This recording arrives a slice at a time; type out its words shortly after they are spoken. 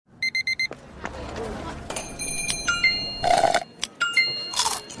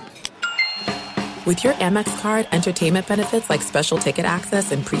With your Amex card, entertainment benefits like special ticket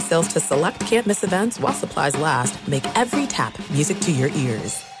access and pre-sales to select can't-miss events while supplies last make every tap music to your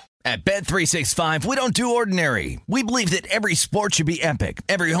ears. At Bet365, we don't do ordinary. We believe that every sport should be epic.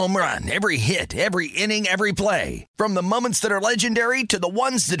 Every home run, every hit, every inning, every play. From the moments that are legendary to the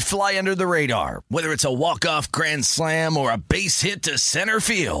ones that fly under the radar. Whether it's a walk-off grand slam or a base hit to center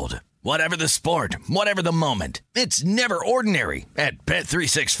field. Whatever the sport, whatever the moment. It's never ordinary at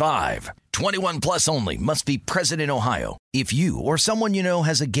Bet365. 21 plus only. Must be present in Ohio. If you or someone you know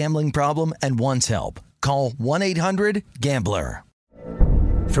has a gambling problem and wants help, call 1-800-GAMBLER.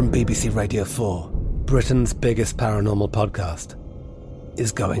 From BBC Radio 4, Britain's biggest paranormal podcast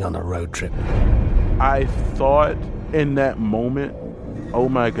is going on a road trip. I thought in that moment, oh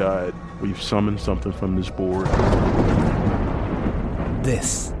my God, we've summoned something from this board.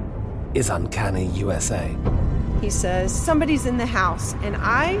 This is Uncanny USA. He says, somebody's in the house, and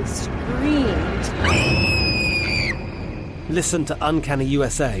I screamed. Listen to Uncanny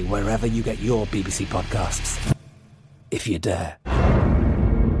USA wherever you get your BBC podcasts, if you dare.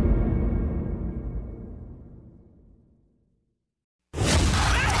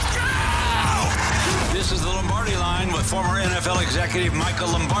 This is the Lombardi Line with former NFL executive Michael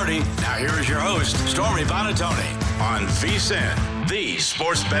Lombardi. Now here is your host, Stormy Buonantony, on VSiN, the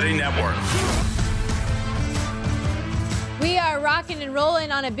Sports Betting Network. We are rocking and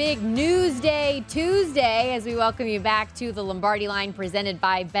rolling on a big News Day Tuesday as we welcome you back to the Lombardi Line presented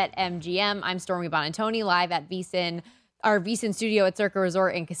by BetMGM. I'm Stormy Buonantony, live at VSiN, our VSiN studio at Circa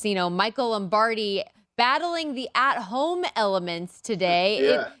Resort and Casino. Michael Lombardi battling the at-home elements today.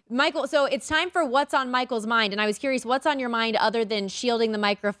 Yeah. Michael, so it's time for What's on Michael's Mind, and I was curious, what's on your mind other than shielding the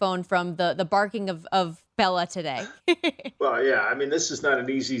microphone from the barking of Bella today? Well, yeah, I mean, this is not an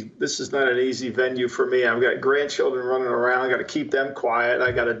easy venue for me. I've got grandchildren running around. I got to keep them quiet.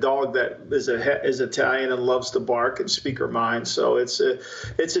 I got a dog that is Italian and loves to bark and speak her mind. So it's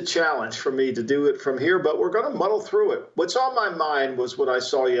a challenge for me to do it from here, but we're going to muddle through it. What's on my mind was what I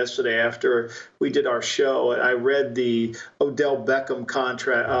saw yesterday after we did our show. I read the Odell Beckham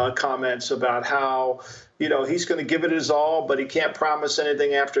comments about how, you know, he's going to give it his all, but he can't promise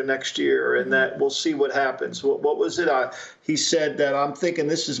anything after next year, and that we'll see what happens. What was it? He said that I'm thinking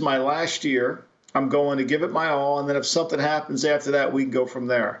this is my last year. I'm going to give it my all, and then if something happens after that, we can go from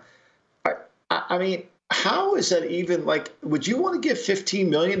there. I mean, how is that even like? Would you want to give $15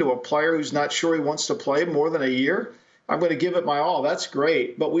 million to a player who's not sure he wants to play more than a year? I'm going to give it my all. That's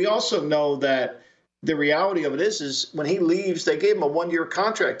great, but we also know that the reality of it is when he leaves, they gave him a one-year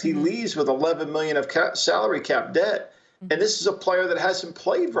contract. He leaves with $11 million of salary cap debt. And this is a player that hasn't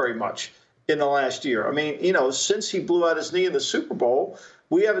played very much in the last year. I mean, you know, since he blew out his knee in the Super Bowl,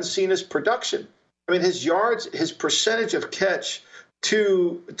 we haven't seen his production. I mean, his yards, his percentage of catch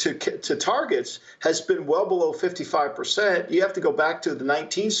to targets has been well below 55%. You have to go back to the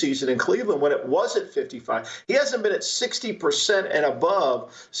 19 season in Cleveland when it was at 55. He hasn't been at 60% and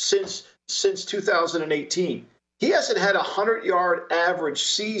above since 2018. He hasn't had a 100-yard average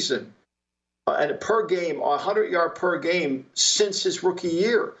season and per game, 100-yard per game since his rookie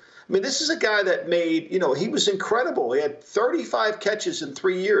year. I mean, this is a guy that made, you know, he was incredible. He had 35 catches in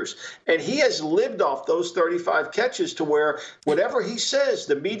 3 years, and he has lived off those 35 catches to where whatever he says,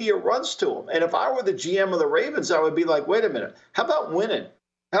 the media runs to him. And if I were the GM of the Ravens, I would be like, wait a minute, how about winning?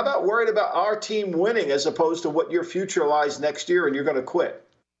 How about worried about our team winning as opposed to what your future lies next year and you're going to quit?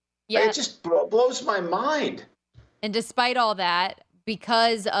 Yeah. It just blows my mind. And despite all that,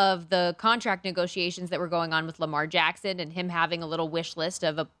 because of the contract negotiations that were going on with Lamar Jackson and him having a little wish list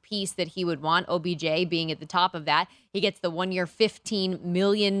of a piece that he would want, OBJ being at the top of that, he gets the one-year $15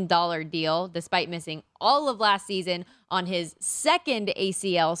 million deal despite missing all of last season on his second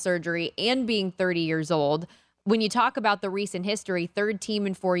ACL surgery and being 30 years old. When you talk about the recent history, third team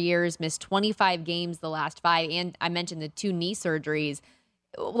in 4 years, missed 25 games the last 5, and I mentioned the 2 knee surgeries.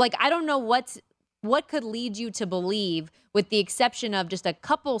 Like, I don't know what could lead you to believe, with the exception of just a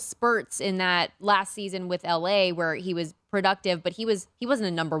couple spurts in that last season with LA where he was productive, but he wasn't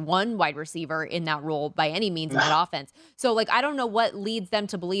a number 1 wide receiver in that role by any means in that offense. So, like, I don't know what leads them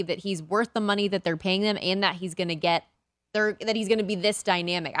to believe that he's worth the money that they're paying them and that he's going to be this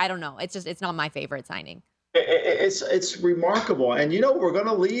dynamic. I don't know. It's not my favorite signing. It's remarkable. And you know what we're going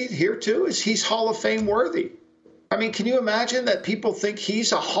to lead here too is he's Hall of Fame worthy. I mean, can you imagine that people think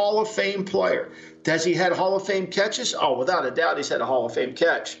he's a Hall of Fame player? Has he had Hall of Fame catches? Oh, without a doubt, he's had a Hall of Fame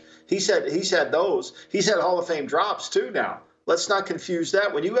catch. He's had those. He's had Hall of Fame drops too now. Let's not confuse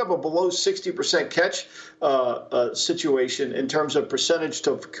that. When you have a below 60% catch situation in terms of percentage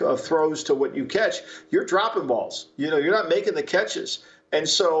of throws to what you catch, you're dropping balls. You know, you're not making the catches. And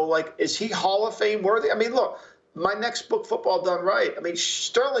so, like, is he Hall of Fame worthy? I mean, look, my next book, Football Done Right, I mean,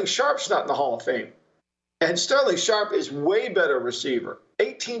 Sterling Sharp's not in the Hall of Fame. And Sterling Sharp is way better receiver.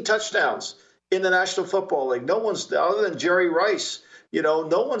 18 touchdowns in the National Football League. No one's, other than Jerry Rice,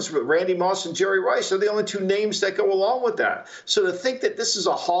 no one's, Randy Moss and Jerry Rice are the only two names that go along with that. So to think that this is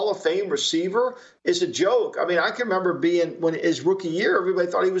a Hall of Fame receiver is a joke. I mean, I can remember when his rookie year, everybody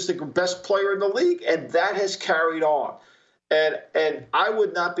thought he was the best player in the league, and that has carried on. And I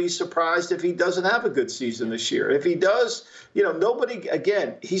would not be surprised if he doesn't have a good season this year. If he does, nobody,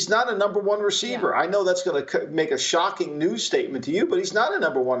 again, he's not a number one receiver. Yeah. I know that's going to make a shocking news statement to you, but he's not a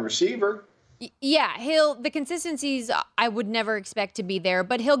number one receiver. Yeah, the consistencies I would never expect to be there,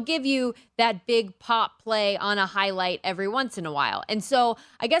 but he'll give you that big pop play on a highlight every once in a while. And so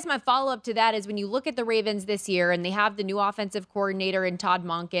I guess my follow-up to that is when you look at the Ravens this year and they have the new offensive coordinator in Todd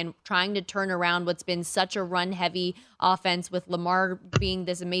Monken trying to turn around what's been such a run-heavy offense with Lamar being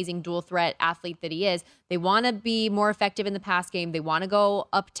this amazing dual-threat athlete that he is, they want to be more effective in the pass game. They want to go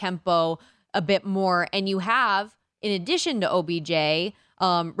up-tempo a bit more. And you have, in addition to OBJ,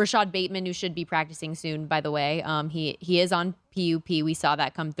 Rashad Bateman, who should be practicing soon, by the way. He is on PUP. We saw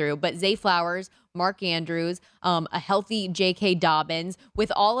that come through. But Zay Flowers, Mark Andrews, a healthy J.K. Dobbins,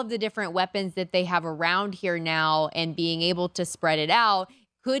 with all of the different weapons that they have around here now and being able to spread it out,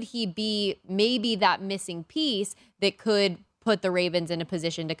 could he be maybe that missing piece that could put the Ravens in a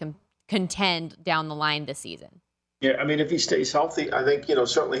position to contend down the line this season? Yeah, I mean, if he stays healthy, I think,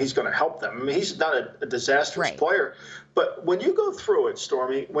 certainly he's going to help them. I mean, he's not a disastrous player. But when you go through it,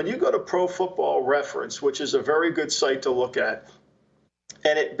 Stormy, when you go to Pro Football Reference, which is a very good site to look at,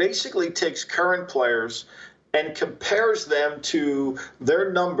 and it basically takes current players and compares them to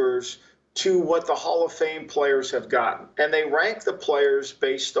their numbers to what the Hall of Fame players have gotten. And they rank the players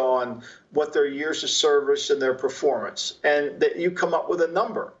based on what their years of service and their performance. And that you come up with a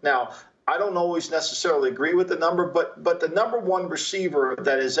number. Now, I don't always necessarily agree with the number, but the number one receiver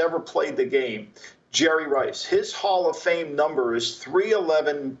that has ever played the game, Jerry Rice, his Hall of Fame number is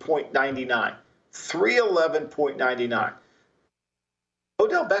 311.99. 311.99.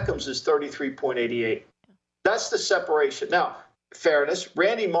 Odell Beckham's is 33.88. That's the separation. Now, fairness,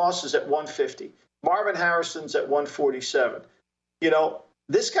 Randy Moss is at 150. Marvin Harrison's at 147.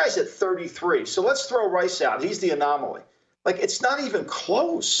 This guy's at 33. So let's throw Rice out. He's the anomaly. Like, it's not even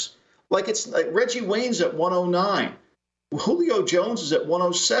close. Like, it's like Reggie Wayne's at 109. Julio Jones is at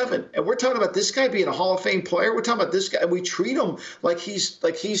 107. And we're talking about this guy being a Hall of Fame player. We're talking about this guy, and we treat him like he's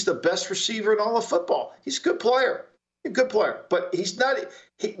the best receiver in all of football. He's a good player. But he's not.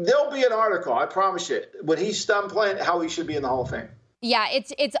 There'll be an article, I promise you, when he's done playing, how he should be in the Hall of Fame. Yeah,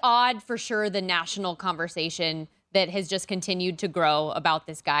 it's odd for sure, the national conversation that has just continued to grow about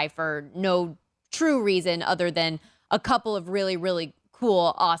this guy for no true reason other than a couple of really, really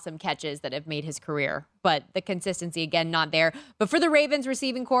cool, awesome catches that have made his career. But the consistency, again, not there. But for the Ravens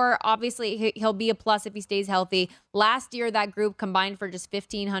receiving core, obviously he'll be a plus if he stays healthy. Last year, that group combined for just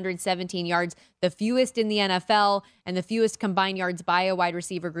 1,517 yards, the fewest in the NFL, and the fewest combined yards by a wide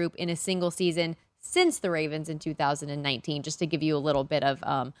receiver group in a single season since the Ravens in 2019, just to give you a little bit of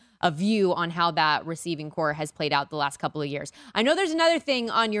a view on how that receiving core has played out the last couple of years. I know there's another thing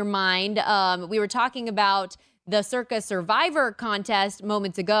on your mind. We were talking about the Circa Survivor contest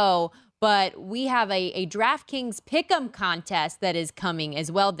moments ago, but we have a DraftKings Pick'em contest that is coming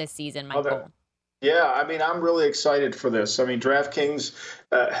as well this season, Michael. Okay. Yeah, I mean, I'm really excited for this. I mean, DraftKings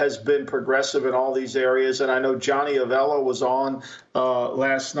has been progressive in all these areas, and I know Johnny Avello was on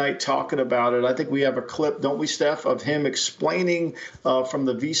last night talking about it. I think we have a clip, don't we, Steph, of him explaining from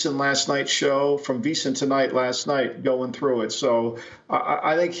the VSiN last night show, from VSiN Tonight last night, going through it. So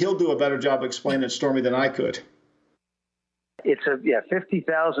I think he'll do a better job explaining it, Stormy, than I could. It's a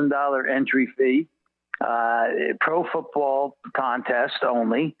 $50,000 entry fee, pro football contest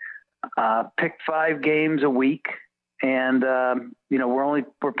only. Pick 5 games a week, and we're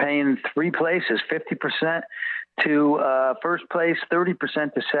paying 3 places, 50% to first place, 30%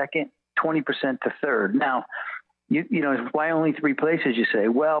 to second, 20% to third. Now, why only 3 places? You say,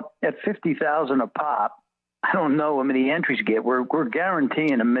 well, at $50,000 a pop, I don't know how many entries you get. We're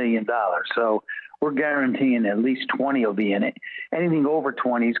guaranteeing $1 million, so we're guaranteeing at least 20 will be in it. Anything over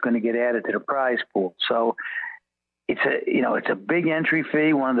 20 is going to get added to the prize pool. So it's a big entry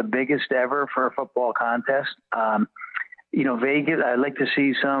fee, one of the biggest ever for a football contest. Vegas, I'd like to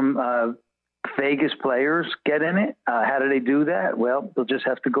see some Vegas players get in it. How do they do that? Well, they'll just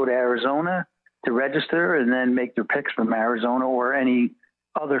have to go to Arizona to register and then make their picks from Arizona or any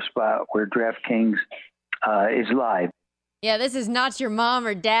other spot where DraftKings is live. Yeah, this is not your mom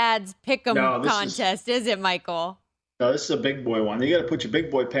or dad's pick'em contest, is it, Michael? No, this is a big boy one. You got to put your big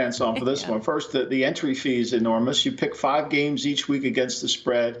boy pants on for this one. First, the entry fee is enormous. You pick 5 games each week against the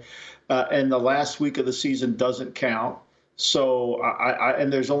spread, and the last week of the season doesn't count. So,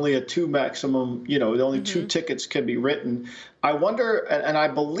 and there's only a 2 maximum, only 2 tickets can be written. I wonder, and I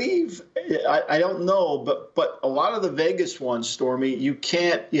believe, I don't know, but a lot of the Vegas ones, Stormy, you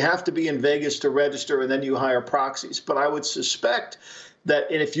have to be in Vegas to register, and then you hire proxies. But I would suspect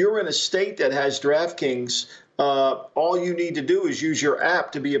that if you're in a state that has DraftKings, all you need to do is use your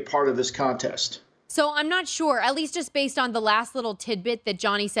app to be a part of this contest. So I'm not sure, at least just based on the last little tidbit that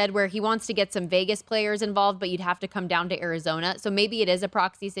Johnny said where he wants to get some Vegas players involved, but you'd have to come down to Arizona. So maybe it is a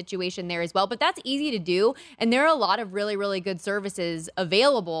proxy situation there as well. But that's easy to do. And there are a lot of really, really good services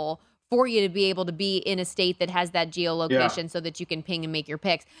available for you to be able to be in a state that has that geolocation so that you can ping and make your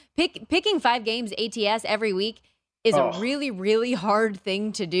picks. Picking 5 games ATS every week is a really, really hard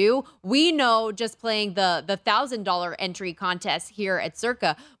thing to do. We know just playing the $1,000 entry contest here at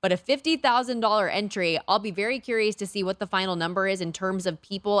Circa, but a $50,000 entry, I'll be very curious to see what the final number is in terms of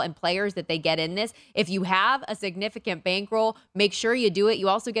people and players that they get in this. If you have a significant bankroll, make sure you do it. You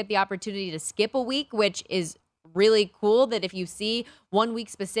also get the opportunity to skip a week, which is really cool, that if you see one week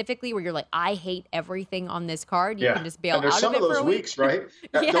specifically where you're like, I hate everything on this card, you can just bail out of it for a week. And there's some of those weeks, right?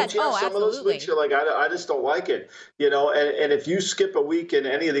 Yes. Don't you have some of those weeks you're like, I just don't like it, and if you skip a week in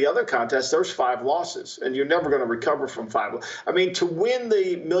any of the other contests, there's 5 losses, and you're never going to recover from 5. I mean, to win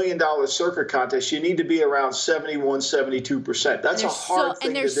the $1 million Circa contest, you need to be around 71, 72%. That's a hard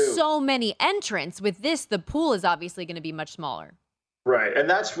thing to do. And there's so many entrants. With this, the pool is obviously going to be much smaller. Right, and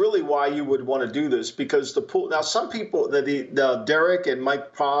that's really why you would want to do this, because the pool. Now, some people, the Derek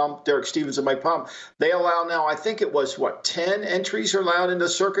Stevens and Mike Palm, they allow now. I think it was 10 entries are allowed in the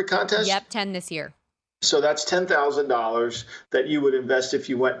Circa contest. Yep, 10 this year. So that's $10,000 that you would invest if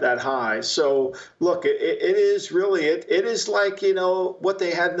you went that high. So look, it is really it is like what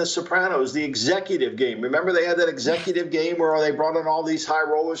they had in The Sopranos, the executive game. Remember they had that executive game where they brought in all these high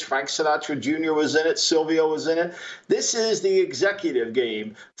rollers. Frank Sinatra Jr. was in it. Silvio was in it. This is the executive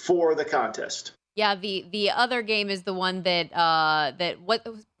game for the contest. Yeah, the other game is the one that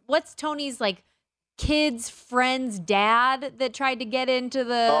what's Tony's kid's friend's dad that tried to get into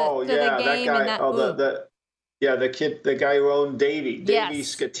the game. That guy. The guy who owned Davey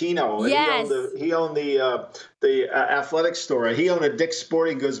Scatino. Yes. He owned the athletic store. He owned a Dick's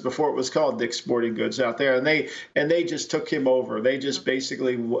Sporting Goods before it was called Dick's Sporting Goods out there, and they just took him over. They just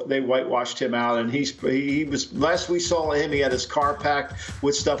basically they whitewashed him out, and he was last we saw him, he had his car packed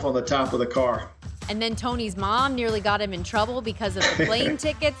with stuff on the top of the car. And then Tony's mom nearly got him in trouble because of the plane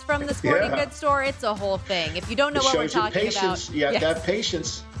tickets from the sporting goods store. It's a whole thing. If you don't know what we're talking about, you have to have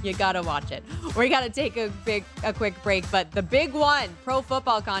patience. You got to watch it. We got to take a quick break. But the big one, pro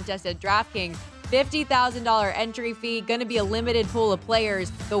football contest at DraftKings, $50,000 entry fee, going to be a limited pool of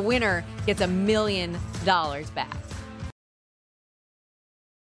players. The winner gets $1 million back.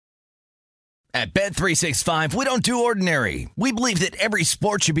 At Bet365, we don't do ordinary. We believe that every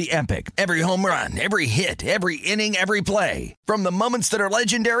sport should be epic. Every home run, every hit, every inning, every play. From the moments that are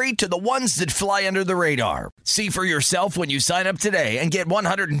legendary to the ones that fly under the radar. See for yourself when you sign up today and get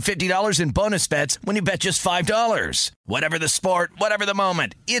 $150 in bonus bets when you bet just $5. Whatever the sport, whatever the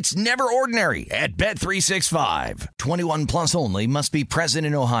moment, it's never ordinary at Bet365. 21 plus only. Must be present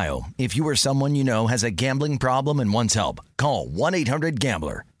in Ohio. If you or someone you know has a gambling problem and wants help, call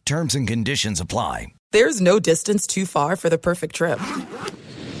 1-800-GAMBLER. Terms and conditions apply. There's no distance too far for the perfect trip.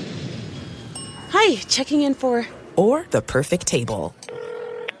 Hi, checking in for... Or the perfect table.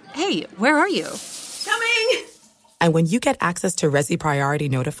 Hey, where are you? Coming! And when you get access to Resi Priority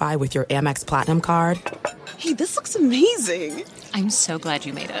Notify with your Amex Platinum card... Hey, this looks amazing. I'm so glad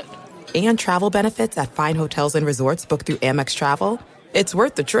you made it. And travel benefits at fine hotels and resorts booked through Amex Travel, it's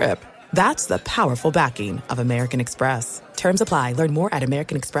worth the trip. That's the powerful backing of American Express. Terms apply. Learn more at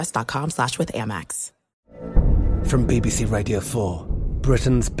americanexpress.com/withAmex. From BBC Radio 4,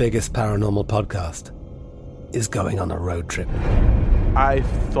 Britain's biggest paranormal podcast is going on a road trip. I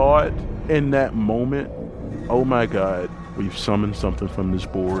thought in that moment, oh my God, we've summoned something from this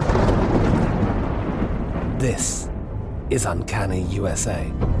board. This is Uncanny USA.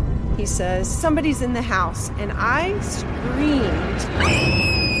 He says, somebody's in the house, and I screamed.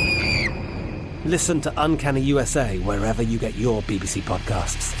 Listen to Uncanny USA wherever you get your BBC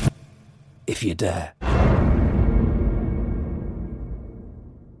podcasts, if you dare.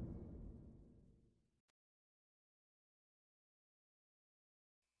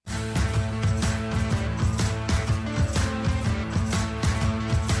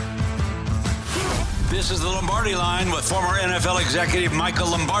 This This is the Lombardi Line with former NFL executive Michael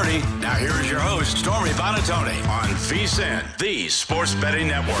Lombardi. Now here is your host, Stormy Buonantony, on VSiN, the Sports Betting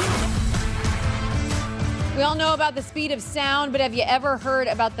Network. We all know about the speed of sound, but have you ever heard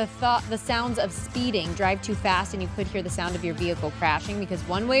about the sounds of speeding? Drive too fast and you could hear the sound of your vehicle crashing because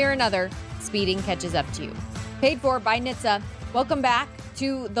one way or another, speeding catches up to you. Paid for by NHTSA. Welcome back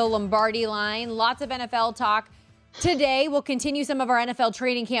to the Lombardi Line. Lots of NFL talk. Today, we'll continue some of our NFL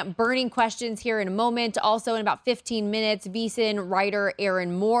training camp burning questions here in a moment. Also, in about 15 minutes, VSiN writer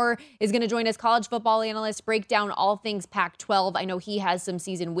Aaron Moore is going to join us, college football analyst, break down all things Pac-12. I know he has some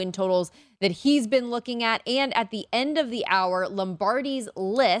season win totals that he's been looking at. And at the end of the hour, Lombardi's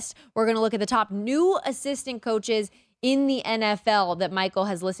list, we're going to look at the top new assistant coaches in the NFL that Michael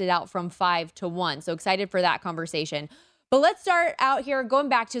has listed out from 5 to 1. So excited for that conversation. But let's start out here going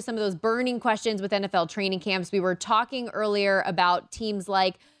back to some of those burning questions with NFL training camps. We were talking earlier about teams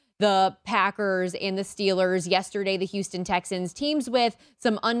like the Packers and the Steelers. Yesterday, the Houston Texans, teams with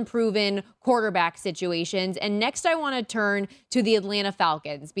some unproven quarterback situations. And next, I want to turn to the Atlanta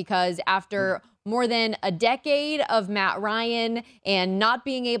Falcons because after more than a decade of Matt Ryan and not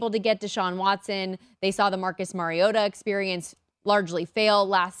being able to get Deshaun Watson, they saw the Marcus Mariota experience largely fail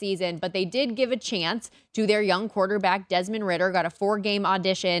last season, but they did give a chance to their young quarterback, Desmond Ridder, got a 4-game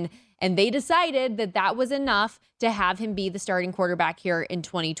audition, and they decided that that was enough to have him be the starting quarterback here in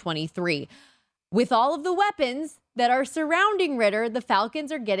 2023. With all of the weapons that are surrounding Ridder, the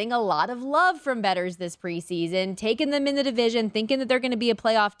Falcons are getting a lot of love from bettors this preseason, taking them in the division, thinking that they're going to be a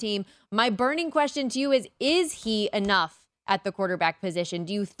playoff team. My burning question to you is he enough at the quarterback position?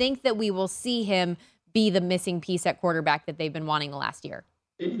 Do you think that we will see him be the missing piece at quarterback that they've been wanting the last year?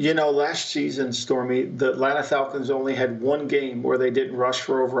 You know, last season, Stormy, the Atlanta Falcons only had one game where they didn't rush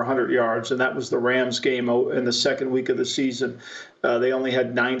for over 100 yards, and that was the Rams game in the second week of the season. They only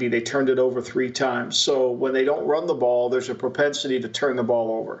had 90. They turned it over 3 times. So when they don't run the ball, there's a propensity to turn the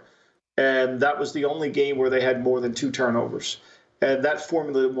ball over. And that was the only game where they had more than 2 turnovers. And that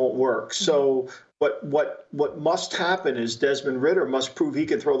formula won't work. So what must happen is Desmond Ridder must prove he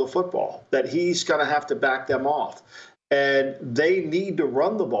can throw the football, that he's going to have to back them off. And they need to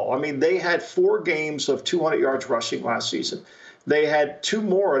run the ball. I mean, they had 4 games of 200 yards rushing last season. They had 2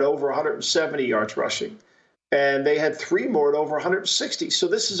 more at over 170 yards rushing. And they had 3 more at over 160. So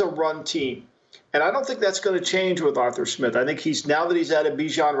this is a run team. And I don't think that's going to change with Arthur Smith. I think now that he's added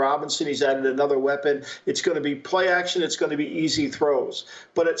Bijan Robinson, he's added another weapon. It's going to be play action. It's going to be easy throws.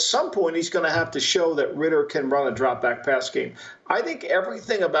 But at some point, he's going to have to show that Ridder can run a drop-back pass game. I think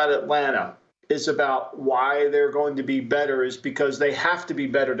everything about Atlanta is about why they're going to be better is because they have to be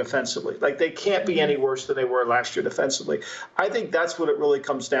better defensively. Like, they can't be any worse than they were last year defensively. I think that's what it really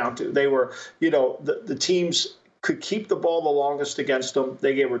comes down to. They were, the teams could keep the ball the longest against them.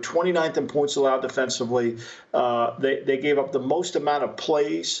 They were 29th in points allowed defensively. They gave up the most amount of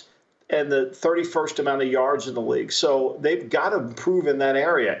plays and the 31st amount of yards in the league. So they've got to improve in that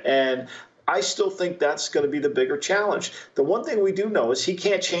area. And I still think that's going to be the bigger challenge. The one thing we do know is he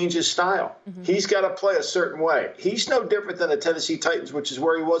can't change his style. Mm-hmm. He's got to play a certain way. He's no different than the Tennessee Titans, which is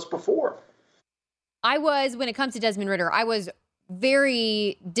where he was before. When it comes to Desmond Ridder, I was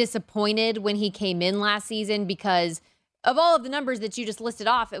very disappointed when he came in last season because of all of the numbers that you just listed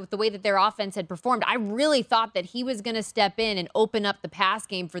off with the way that their offense had performed. I really thought that he was going to step in and open up the pass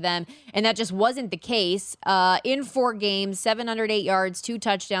game for them, and that just wasn't the case. In 4 games, 708 yards, 2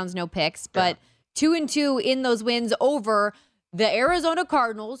 touchdowns, no picks, but 2-2 in those wins over the Arizona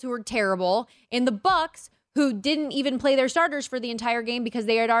Cardinals, who were terrible, and the Bucs, who didn't even play their starters for the entire game because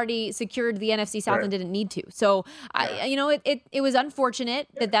they had already secured the NFC South and didn't need to. So, it was unfortunate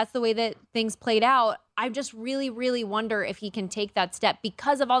that that's the way that things played out. I just really, really wonder if he can take that step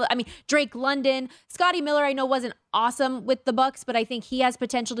because of Drake London, Scotty Miller, I know wasn't awesome with the Bucs, but I think he has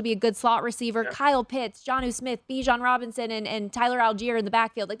potential to be a good slot receiver. Yeah. Kyle Pitts, Jonnu Smith, Bijan Robinson, and Tyler Algier in the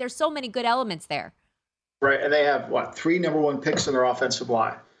backfield. Like, there's so many good elements there. Right, and they have, 3 number 1 picks in their offensive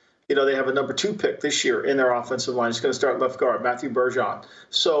line. They have a number 2 pick this year in their offensive line. He's going to start left guard, Matthew Bergeron.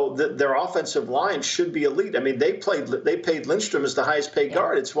 So their offensive line should be elite. I mean, they paid Lindstrom as the highest paid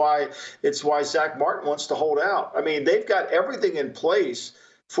guard. It's why Zach Martin wants to hold out. I mean, they've got everything in place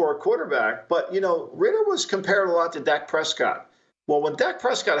for a quarterback. But, Ridder was compared a lot to Dak Prescott. Well, when Dak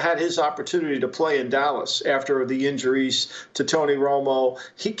Prescott had his opportunity to play in Dallas after the injuries to Tony Romo,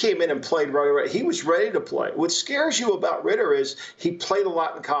 he came in and played right away. He was ready to play. What scares you about Ridder is he played a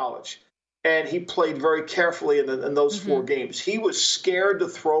lot in college, and he played very carefully in those 4 games. He was scared to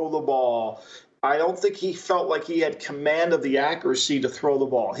throw the ball. I don't think he felt like he had command of the accuracy to throw the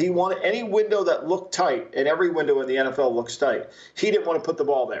ball. He wanted any window that looked tight, and every window in the NFL looks tight. He didn't want to put the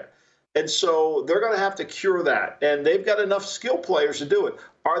ball there. And so they're going to have to cure that. And they've got enough skill players to do it.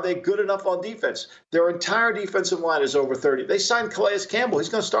 Are they good enough on defense? Their entire defensive line is over 30. They signed Calais Campbell. He's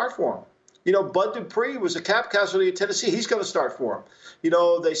going to start for them. You know, Bud Dupree was a cap casualty at Tennessee. He's going to start for him. You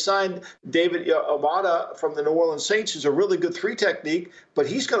know, they signed David Amata from the New Orleans Saints, who's a really good three technique, but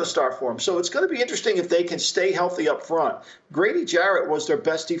he's going to start for him. So it's going to be interesting if they can stay healthy up front. Grady Jarrett was their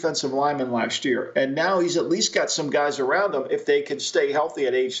best defensive lineman last year, and now he's at least got some guys around him if they can stay healthy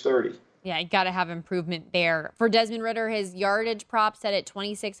at age 30. Yeah, you got to have improvement there. For Desmond Ridder, his yardage prop set at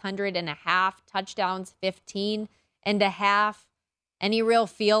 2,600 and a half, touchdowns 15 and a half. Any real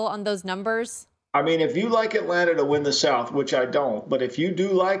feel on those numbers? I mean, if you like Atlanta to win the South, which I don't, but if you do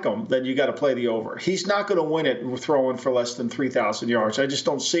like them, then you got to play the over. He's not going to win it throwing for less than 3,000 yards. I just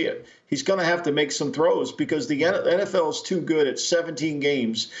don't see it. He's going to have to make some throws because the NFL is too good at 17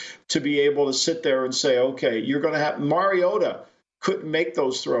 games to be able to sit there and say, okay, you're going to have Mariota couldn't make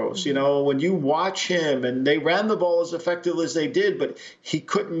those throws. You know, when you watch him, and they ran the ball as effectively as they did, but he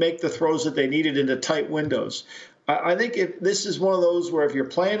couldn't make the throws that they needed into tight windows. I think this is one of those where if you're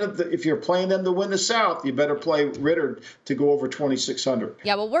playing them to win the South, you better play Ridder to go over 2,600.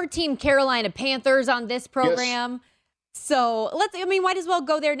 Yeah, well, we're Team Carolina Panthers on this program. Yes. So might as well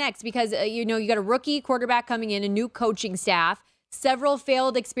go there next because, you got a rookie quarterback coming in, a new coaching staff, several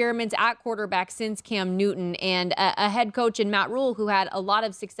failed experiments at quarterback since Cam Newton, and a head coach in Matt Rule who had a lot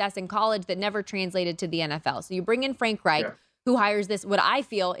of success in college that never translated to the NFL. So you bring in Frank Reich, who hires this, what I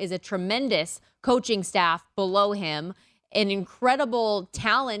feel is a tremendous coaching staff below him, an incredible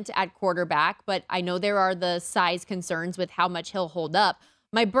talent at quarterback, but I know there are the size concerns with how much he'll hold up.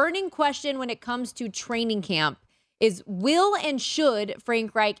 My burning question when it comes to training camp is, will and should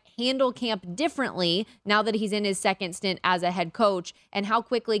Frank Reich handle camp differently now that he's in his second stint as a head coach? And how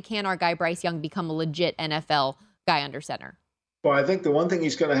quickly can our guy Bryce Young become a legit NFL guy under center? Well, I think the one thing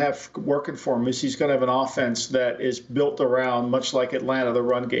he's going to have working for him is he's going to have an offense that is built around, much like Atlanta, the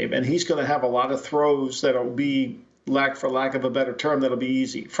run game. And he's going to have a lot of throws that will be, for lack of a better term, that'll be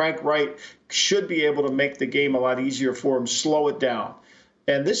easy. Frank Reich should be able to make the game a lot easier for him, slow it down.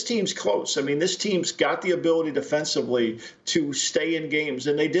 And this team's close. I mean, this team's got the ability defensively to stay in games,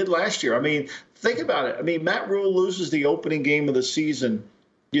 and they did last year. I mean, think about it. I mean, Matt Rule loses the opening game of the season,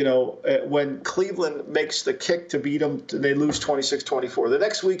 when Cleveland makes the kick to beat them, they lose 26-24. The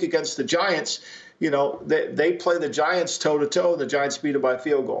next week against the Giants, they play the Giants toe-to-toe, and the Giants beat them by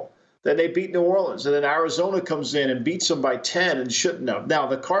field goal. Then they beat New Orleans, and then Arizona comes in and beats them by 10 and shouldn't have. Now,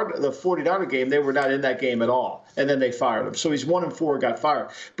 the 49er game, they were not in that game at all, and then they fired him. So he's 1-4, got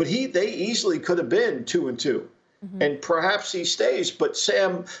fired. But they easily could have been 2-2, and perhaps he stays. But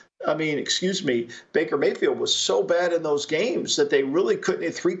Baker Mayfield was so bad in those games that they really couldn't.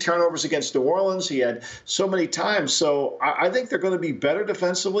 Had 3 turnovers against New Orleans. He had so many times. So I think they're going to be better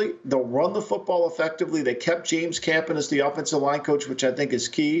defensively. They'll run the football effectively. They kept James Campen as the offensive line coach, which I think is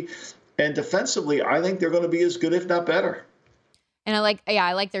key. And defensively, I think they're going to be as good, if not better. And I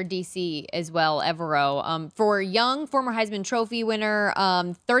like their DC as well, Evero. For Young, former Heisman Trophy winner,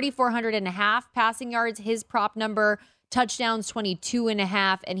 3,400 and a half passing yards, his prop number. Touchdowns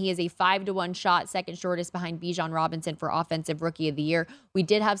 22.5, and he is a 5-1 shot, second shortest behind Bijan Robinson for Offensive Rookie of the Year. We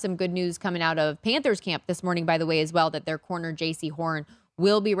did have some good news coming out of Panthers camp this morning, by the way, as well, that their corner J.C. Horn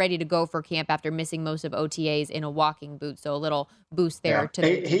will be ready to go for camp after missing most of OTAs in a walking boot. So a little boost there to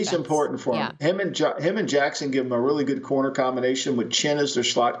the he's important for him. Him and Jackson give him a really good corner combination with Chin as their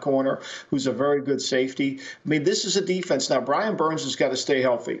slot corner, who's a very good safety. I mean, this is a defense. Now, Brian Burns has got to stay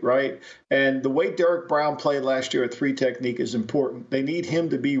healthy, right? And the way Derek Brown played last year at 3 technique is important. They need him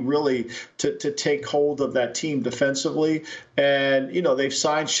to be really to take hold of that team defensively. And, they've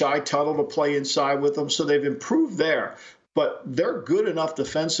signed Shy Tuttle to play inside with them, so they've improved there. But they're good enough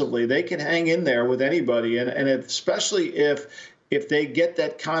defensively. They can hang in there with anybody. And especially if they get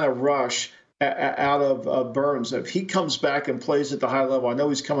that kind of rush out of Burns, if he comes back and plays at the high level, I know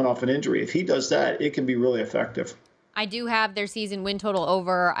he's coming off an injury. If he does that, it can be really effective. I do have their season win total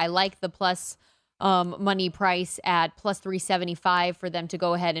over. I like the plus money price at plus 375 for them to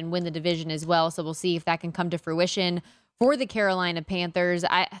go ahead and win the division as well. So we'll see if that can come to fruition for the Carolina Panthers.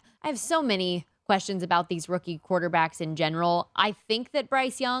 I have so many questions about these rookie quarterbacks in general. I think that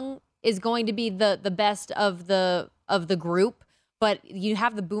Bryce Young is going to be the best of the group, but you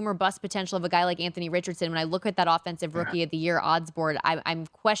have the boomer bust potential of a guy like Anthony Richardson. When I look at that Offensive Rookie of the Year odds board, I'm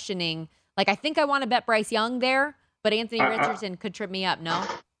questioning, I think I want to bet Bryce Young there, but Anthony Richardson could trip me up, no?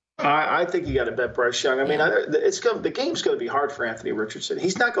 I think you got to bet Bryce Young. I mean, the game's going to be hard for Anthony Richardson.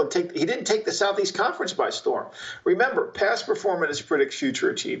 He's not going to he didn't take the Southeast Conference by storm. Remember, past performance predicts future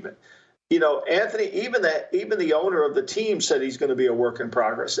achievement. Anthony, even the owner of the team said he's going to be a work in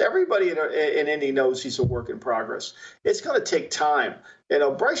progress. Everybody in Indy knows he's a work in progress. It's going to take time.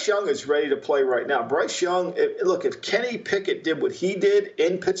 Bryce Young is ready to play right now. Bryce Young, if Kenny Pickett did what he did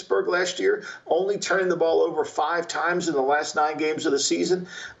in Pittsburgh last year, only turning the ball over 5 times in the last 9 games of the season,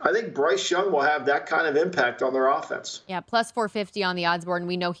 I think Bryce Young will have that kind of impact on their offense. Yeah, plus 450 on the odds board, and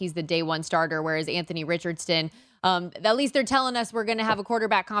we know he's the day one starter, whereas Anthony Richardson, at least they're telling us we're going to have a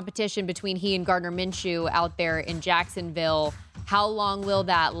quarterback competition between he and Gardner Minshew out there in Jacksonville. How long will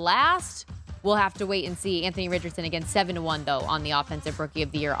that last? We'll have to wait and see. Anthony Richardson, again, 7-1, though, on the Offensive Rookie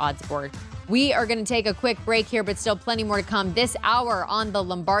of the Year odds board. We are going to take a quick break here, but still plenty more to come this hour on the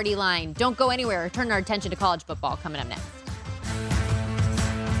Lombardi line. Don't go anywhere. Turn our attention to college football coming up next.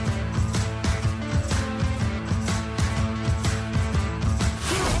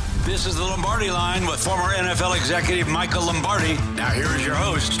 This is the Lombardi line with former NFL executive Michael Lombardi. Now here is your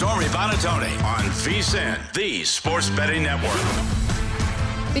host, Stormy Buonantony, on VSiN, the Sports Betting Network.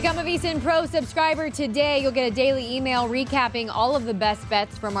 Become a VSiN Pro subscriber today. You'll get a daily email recapping all of the best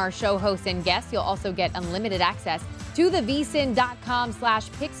bets from our show hosts and guests. You'll also get unlimited access to the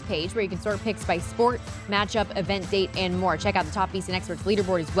vsin.com/picks page, where you can sort picks by sport, matchup, event date, and more. Check out the top VSiN experts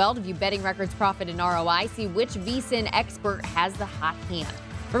leaderboard as well to view betting records, profit, and ROI. See which VSiN expert has the hot hand.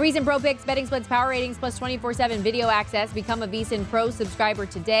 For VSiN Pro Picks, betting splits, power ratings, plus 24/7 video access, become a VSiN Pro subscriber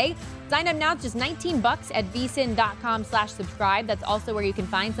today. Sign up now. It's just $19 at vsin.com/subscribe. That's also where you can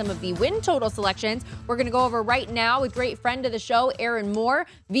find some of the win total selections we're going to go over right now with great friend of the show, Aaron Moore,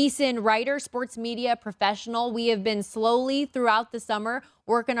 VSiN writer, sports media professional. We have been slowly throughout the summer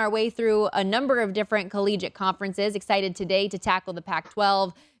working our way through a number of different collegiate conferences. Excited today to tackle the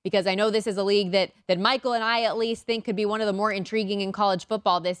Pac-12 because I know this is a league that Michael and I at least think could be one of the more intriguing in college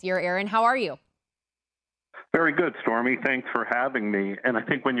football this year. Aaron, how are you? Very good, Stormy. Thanks for having me. And I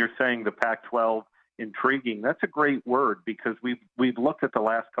think when you're saying the Pac-12 intriguing, that's a great word because we've looked at the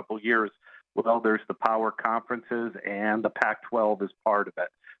last couple of years. Well, there's the power conferences and the Pac-12 is part of it.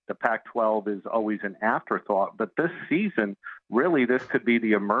 The Pac-12 is always an afterthought. But this season, really, this could be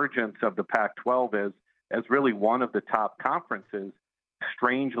the emergence of the Pac-12 as really one of the top conferences,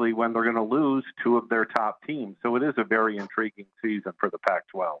 strangely, when they're going to lose 2 of their top teams. So it is a very intriguing season for the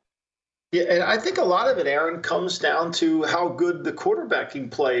Pac-12. Yeah, and I think a lot of it, Aaron, comes down to how good the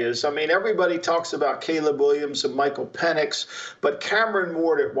quarterbacking play is. I mean, everybody talks about Caleb Williams and Michael Penix, but Cameron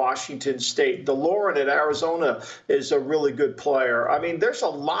Ward at Washington State, DeLorean at Arizona is a really good player. I mean, there's a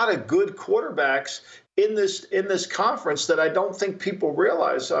lot of good quarterbacks in this conference that I don't think people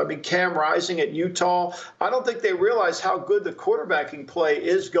realize. I mean, Cam Rising at Utah, I don't think they realize how good the quarterbacking play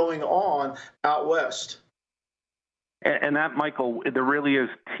is going on out west. And that, Michael, there really is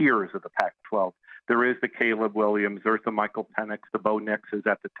tiers of the Pac-12. There is the Caleb Williams, there's the Michael Penix, the Bo Nix is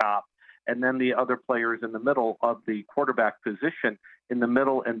at the top, and then the other players in the middle of the quarterback position in the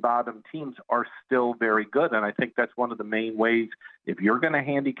middle and bottom teams are still very good. And I think that's one of the main ways, if you're going to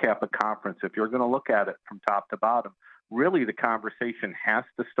handicap a conference, if you're going to look at it from top to bottom, really the conversation has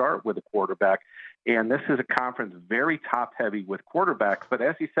to start with a quarterback. And this is a conference very top-heavy with quarterbacks. But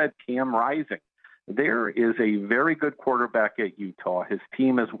as you said, Cam Rising, there is a very good quarterback at Utah. His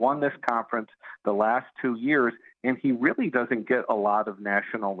team has won this conference the last 2 years, and he really doesn't get a lot of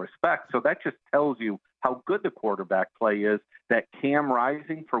national respect. So that just tells you how good the quarterback play is, that Cam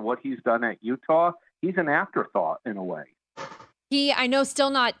Rising, for what he's done at Utah, he's an afterthought in a way. I know,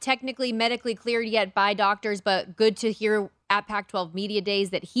 still not technically medically cleared yet by doctors, but good to hear at Pac-12 Media Days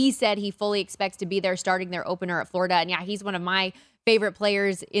that he said he fully expects to be there starting their opener at Florida. And yeah, he's one of my favorite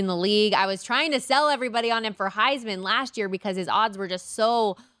players in the league. I was trying to sell everybody on him for Heisman last year because his odds were just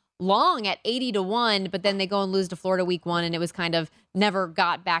so long at 80-1, but then they go and lose to Florida week 1, and it was kind of never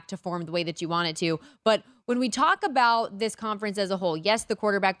got back to form the way that you want it to. But when we talk about this conference as a whole, yes, the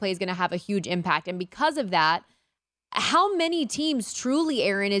quarterback play is going to have a huge impact. And because of that, how many teams truly,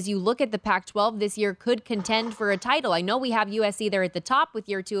 Aaron, as you look at the Pac-12 this year, could contend for a title? I know we have USC there at the top with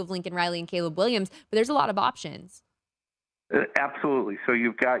year 2 of Lincoln Riley and Caleb Williams, but there's a lot of options. Absolutely. So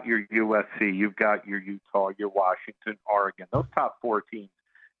you've got your USC, you've got your Utah, your Washington, Oregon. Those top 4 teams,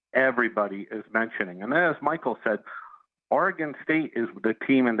 everybody is mentioning. And as Michael said, Oregon State is the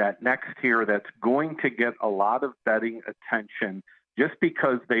team in that next tier that's going to get a lot of betting attention just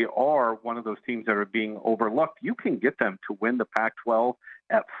because they are one of those teams that are being overlooked. You can get them to win the Pac-12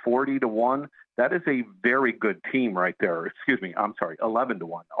 at 40-1. That is a very good team right there.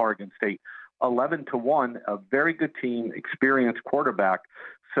 11-1, Oregon State. 11-1, a very good team, experienced quarterback.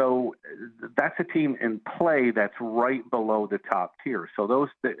 So that's a team in play that's right below the top tier. So those,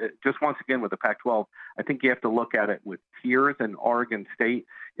 just once again with the Pac-12, I think you have to look at it with tiers, and Oregon State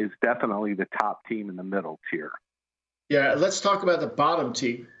is definitely the top team in the middle tier. Yeah, let's talk about the bottom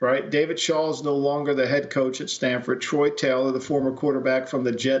team, right? David Shaw is no longer the head coach at Stanford. Troy Taylor, the former quarterback from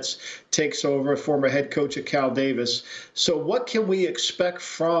the Jets, takes over, former head coach at Cal Davis. So what can we expect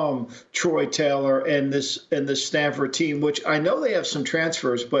from Troy Taylor and this Stanford team, which I know they have some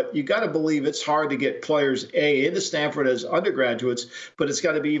transfers, but you got to believe it's hard to get players, into Stanford as undergraduates, but it's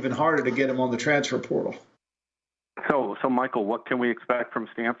got to be even harder to get them on the transfer portal. So Michael, what can we expect from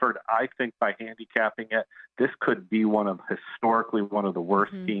Stanford? I think by handicapping it, this could be historically one of the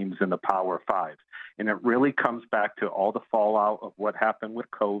worst teams in the Power Five. And it really comes back to all the fallout of what happened with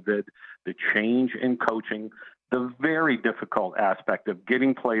COVID, the change in coaching, the very difficult aspect of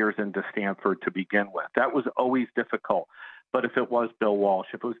getting players into Stanford to begin with. That was always difficult. But if it was Bill Walsh,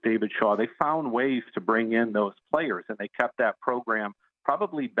 if it was David Shaw, they found ways to bring in those players, and they kept that program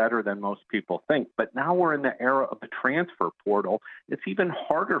probably better than most people think. But now we're in the era of the transfer portal. It's even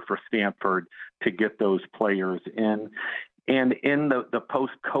harder for Stanford to get those players in. And in the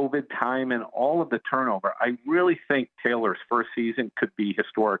post-COVID time and all of the turnover, I really think Taylor's first season could be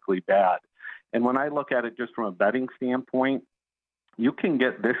historically bad. And when I look at it just from a betting standpoint, you can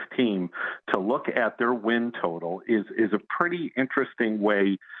get this team to look at their win total is a pretty interesting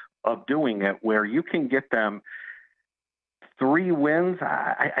way of doing it, where you can get them 3 wins.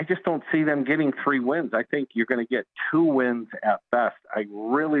 I just don't see them getting 3 wins. I think you're going to get 2 wins at best. I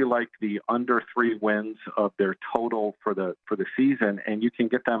really like the under 3 wins of their total for the season, and you can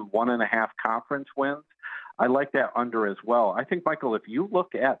get them 1.5 conference wins. I like that under as well. I think, Michael, if you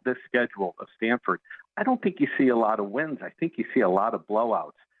look at this schedule of Stanford, I don't think you see a lot of wins. I think you see a lot of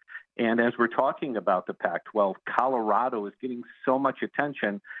blowouts. And as we're talking about the Pac-12, Colorado is getting so much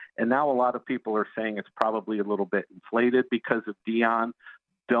attention, and now a lot of people are saying it's probably a little bit inflated because of Deion.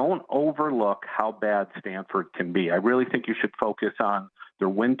 Don't overlook how bad Stanford can be. I really think you should focus on their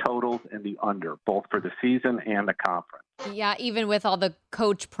win totals and the under, both for the season and the conference. Yeah, even with all the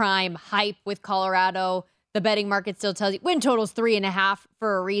Coach Prime hype with Colorado, the betting market still tells you win total's 3.5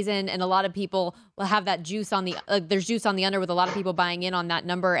 for a reason. And a lot of people will have that juice on there's juice on the under with a lot of people buying in on that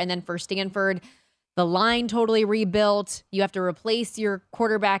number. And then for Stanford, the line totally rebuilt. You have to replace your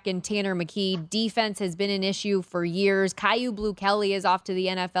quarterback in Tanner McKee. Defense has been an issue for years. Caillou Blue Kelly is off to the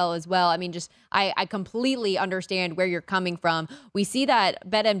NFL as well. I mean, I completely understand where you're coming from. We see that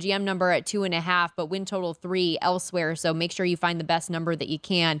BetMGM number at 2.5, but win total 3 elsewhere. So make sure you find the best number that you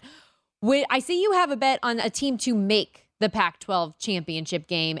can. I see you have a bet on a team to make the Pac-12 championship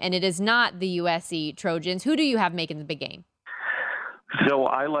game, and it is not the USC Trojans. Who do you have making the big game? So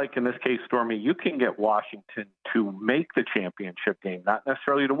I like, in this case, Stormy, you can get Washington to make the championship game, not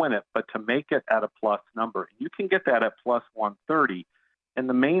necessarily to win it, but to make it at a plus number. You can get that at plus 130. And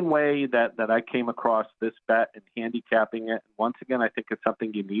the main way that I came across this bet and handicapping it, and once again, I think it's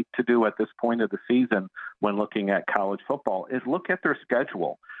something you need to do at this point of the season when looking at college football, is look at their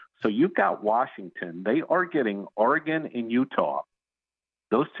schedule. So you've got Washington. They are getting Oregon and Utah.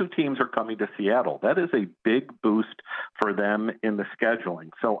 Those 2 teams are coming to Seattle. That is a big boost for them in the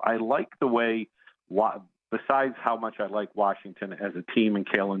scheduling. So I like the way, besides how much I like Washington as a team and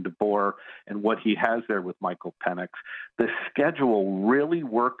Kalen DeBoer and what he has there with Michael Penix, the schedule really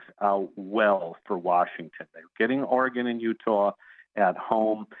works out well for Washington. They're getting Oregon and Utah at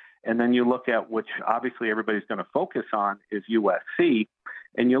home. And then you look at, which obviously everybody's going to focus on, is USC.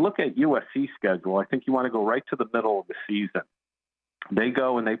 And you look at USC schedule, I think you want to go right to the middle of the season. They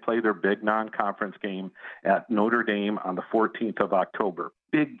go and they play their big non-conference game at Notre Dame on the 14th of October.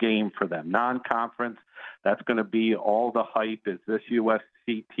 Big game for them. Non-conference, that's going to be all the hype. Is this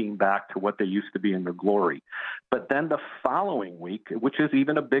USC team back to what they used to be in their glory? But then the following week, which is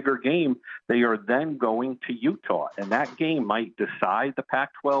even a bigger game, they are then going to Utah. And that game might decide the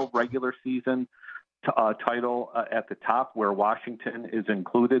Pac-12 regular season title at the top, where Washington is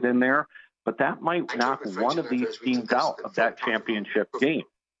included in there. But that might knock one of these teams out of that championship game.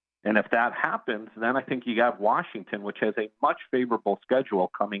 And if that happens, then I think you got Washington, which has a much favorable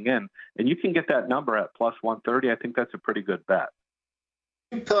schedule coming in. And you can get that number at plus 130. I think that's a pretty good bet.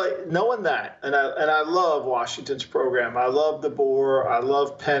 Knowing that, and I love Washington's program. I love DeBoer. I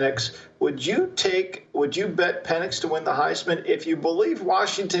love Penix. Would you bet Penix to win the Heisman? If you believe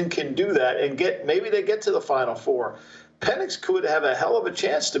Washington can do that and maybe they get to the Final Four, Penix could have a hell of a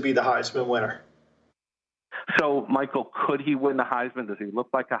chance to be the Heisman winner. So, Michael, could he win the Heisman? Does he look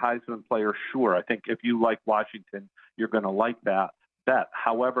like a Heisman player? Sure. I think if you like Washington, you're going to like that. bet.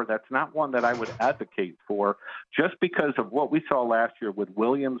 However, that's not one that I would advocate for just because of what we saw last year with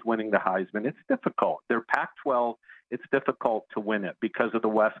Williams winning the Heisman. It's difficult. They're Pac-12. It's difficult to win it because of the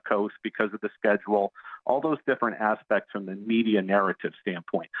West Coast, because of the schedule, all those different aspects from the media narrative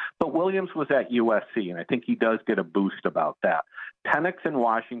standpoint. But Williams was at USC, and I think he does get a boost about that. Penix in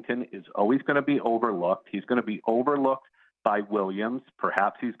Washington is always going to be overlooked. He's going to be overlooked by Williams.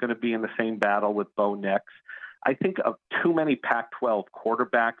 Perhaps he's going to be in the same battle with Bo Nix. I think of too many Pac-12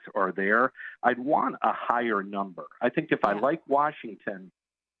 quarterbacks are there. I'd want a higher number. I think if I like Washington,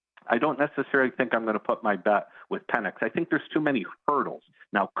 I don't necessarily think I'm going to put my bet with Penix. I think there's too many hurdles.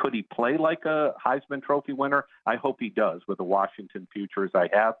 Now, could he play like a Heisman Trophy winner? I hope he does with the Washington future as I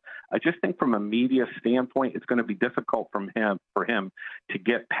have. I just think from a media standpoint, it's going to be difficult for him to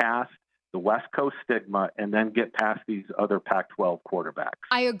get past the West Coast stigma and then get past these other Pac-12 quarterbacks.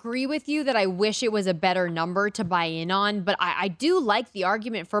 I agree with you that I wish it was a better number to buy in on, but I do like the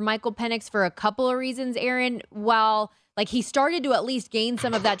argument for Michael Penix for a couple of reasons, Aaron. While he started to at least gain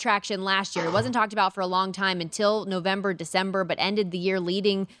some of that traction last year. It wasn't talked about for a long time until November, December, but ended the year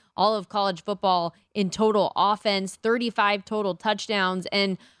leading all of college football in total offense, 35 total touchdowns.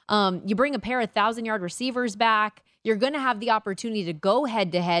 And you bring a pair of 1,000-yard receivers back. You're going to have the opportunity to go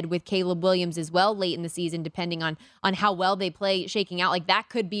head-to-head with Caleb Williams as well late in the season, depending on how well they play shaking out. That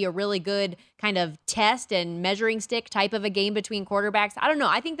could be a really good kind of test and measuring stick type of a game between quarterbacks. I don't know.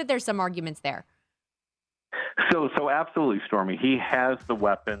 I think that there's some arguments there. So absolutely, Stormy. He has the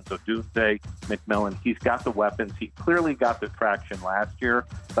weapons. So Doomsday, McMillan, he's got the weapons. He clearly got the traction last year.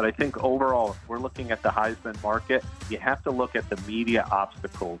 But I think overall, if we're looking at the Heisman market, you have to look at the media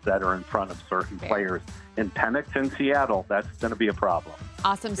obstacles that are in front of certain players. In Penix in Seattle, that's going to be a problem.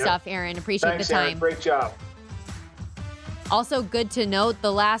 Awesome stuff, Aaron. Appreciate the time. Aaron. Great job. Also good to note,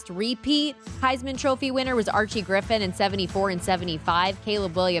 the last repeat Heisman Trophy winner was Archie Griffin in 74 and 75.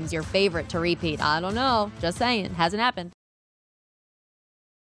 Caleb Williams, your favorite to repeat. I don't know. Just saying. Hasn't happened.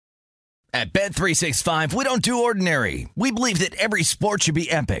 At Bet365, we don't do ordinary. We believe that every sport should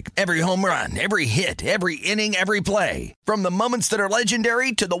be epic. Every home run, every hit, every inning, every play. From the moments that are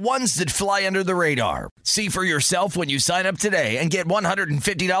legendary to the ones that fly under the radar. See for yourself when you sign up today and get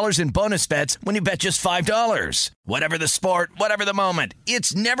 $150 in bonus bets when you bet just $5. Whatever the sport, whatever the moment,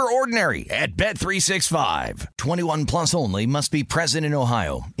 it's never ordinary at Bet365. 21 plus only. Must be present in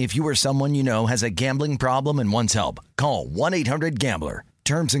Ohio. If you or someone you know has a gambling problem and wants help, call 1-800-GAMBLER.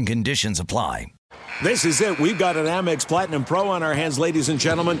 Terms and conditions apply. This is it. We've got an Amex Platinum Pro on our hands, ladies and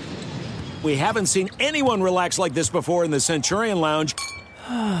gentlemen. We haven't seen anyone relax like this before in the Centurion Lounge.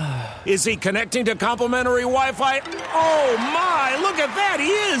 Is he connecting to complimentary Wi-Fi? Oh, my. Look at that.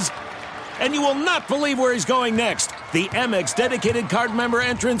 He is. And you will not believe where he's going next. The Amex dedicated card member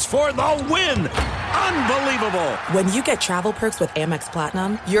entrance for the win. Unbelievable. When you get travel perks with Amex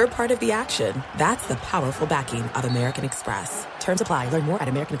Platinum, you're part of the action. That's the powerful backing of American Express. Terms apply. Learn more at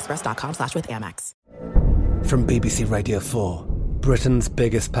americanexpress.com/withAmex. From BBC Radio 4, Britain's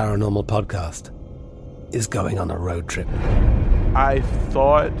biggest paranormal podcast is going on a road trip. I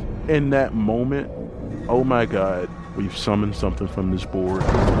thought in that moment, oh my God, we've summoned something from this board.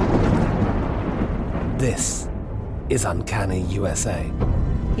 This is Uncanny USA.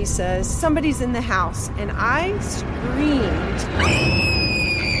 He says, somebody's in the house, and I screamed.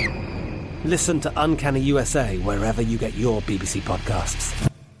 Listen to Uncanny USA wherever you get your BBC podcasts,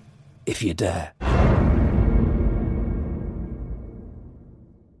 if you dare.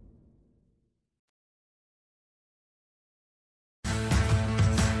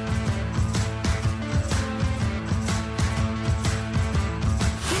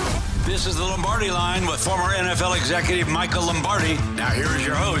 This is the Lombardi Line with former NFL executive Michael Lombardi. Now here is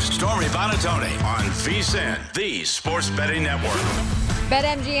your host, Stormy Buonantony, on VSiN, the Sports Betting Network.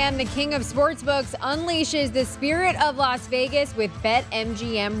 BetMGM, the king of sportsbooks, unleashes the spirit of Las Vegas with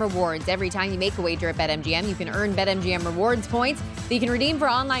BetMGM Rewards. Every time you make a wager at BetMGM, you can earn BetMGM Rewards points that you can redeem for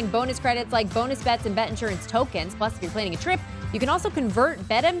online bonus credits like bonus bets and bet insurance tokens. Plus, if you're planning a trip, you can also convert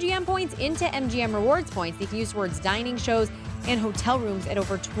BetMGM points into MGM Rewards points that you can use towards dining, shows, and hotel rooms at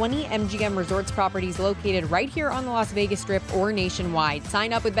over 20 MGM Resorts properties located right here on the Las Vegas Strip or nationwide.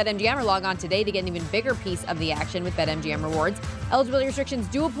 Sign up with BetMGM or log on today to get an even bigger piece of the action with BetMGM Rewards. Eligibility restrictions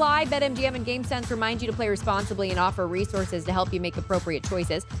do apply. BetMGM and GameSense remind you to play responsibly and offer resources to help you make appropriate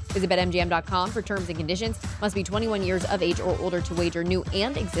choices. Visit BetMGM.com for terms and conditions. Must be 21 years of age or older to wager. New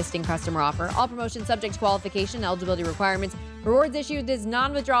and existing customer offer. All promotions subject to qualification, eligibility requirements. Rewards issued is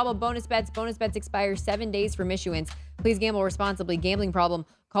non-withdrawable bonus bets. Bonus bets expire 7 days from issuance. Please gamble responsibly. Gambling problem,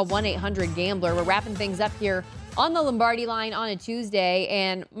 call 1-800-GAMBLER. We're wrapping things up here on the Lombardi line on a Tuesday.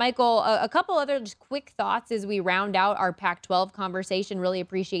 And Michael, a couple other just quick thoughts as we round out our Pac-12 conversation. Really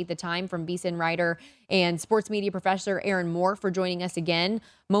appreciate the time from VSiN writer and sports media professor Aaron Moore for joining us again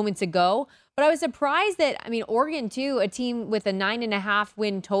moments ago. But I was surprised that, Oregon, too, a team with a 9.5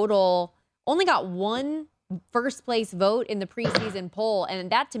 win total, only got one first place vote in the preseason poll. And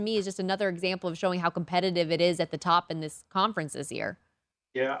that, to me, is just another example of showing how competitive it is at the top in this conference this year.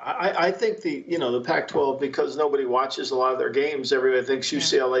 Yeah, I think the Pac-12, because nobody watches a lot of their games, everybody thinks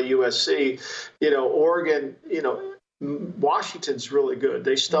UCLA, USC, Oregon, Washington's really good.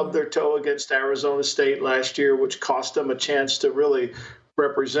 They stubbed their toe against Arizona State last year, which cost them a chance to really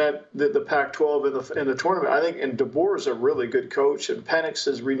represent the Pac-12 in the tournament. I think, and DeBoer is a really good coach, and Penix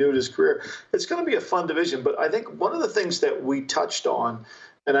has renewed his career. It's going to be a fun division. But I think one of the things that we touched on,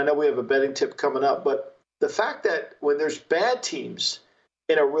 and I know we have a betting tip coming up, but the fact that when there's bad teams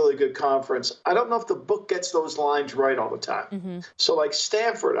in a really good conference, I don't know if the book gets those lines right all the time. Mm-hmm. So like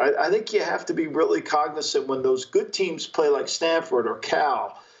Stanford, I think you have to be really cognizant when those good teams play like Stanford or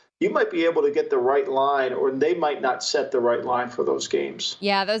Cal. You might be able to get the right line, or they might not set the right line for those games.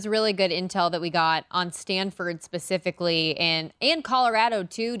 Yeah, that was really good intel that we got on Stanford specifically, and Colorado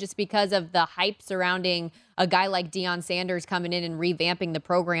too, just because of the hype surrounding a guy like Deion Sanders coming in and revamping the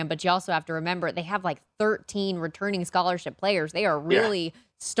program. But you also have to remember they have like 13 returning scholarship players. They are really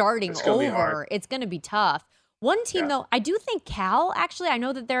starting over. It's going to be tough. One team, though, I do think Cal, actually, I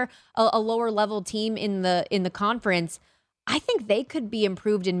know that they're a lower level team in the conference. I think they could be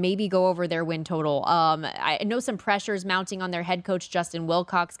improved and maybe go over their win total. I know some pressures mounting on their head coach, Justin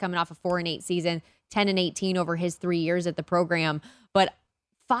Wilcox, coming off a 4-8 season, 10-18 over his 3 years at the program. But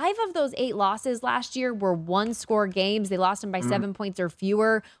 5 of those 8 losses last year were one-score games. They lost them by 7 points or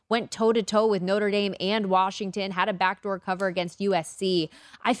fewer, went toe-to-toe with Notre Dame and Washington, had a backdoor cover against USC.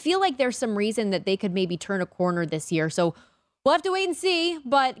 I feel like there's some reason that they could maybe turn a corner this year. So we'll have to wait and see,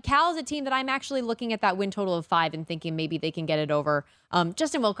 but Cal is a team that I'm actually looking at that win total of 5 and thinking maybe they can get it over.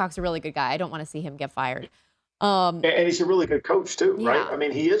 Justin Wilcox is a really good guy. I don't want to see him get fired. And he's a really good coach too, right? I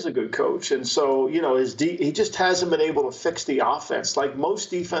mean, he is a good coach. And so, he just hasn't been able to fix the offense. Like most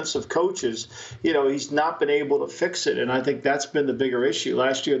defensive coaches, he's not been able to fix it. And I think that's been the bigger issue.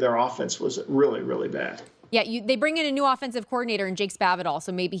 Last year, their offense was really, really bad. Yeah, they bring in a new offensive coordinator in Jake Spavital,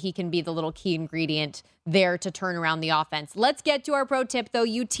 so maybe he can be the little key ingredient there to turn around the offense. Let's get to our pro tip, though.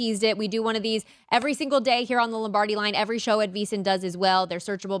 You teased it. We do one of these every single day here on the Lombardi line. Every show at VSiN does as well. They're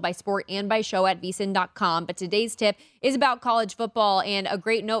searchable by sport and by show at VSiN.com. But today's tip is about college football, and a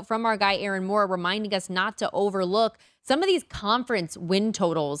great note from our guy Aaron Moore reminding us not to overlook some of these conference win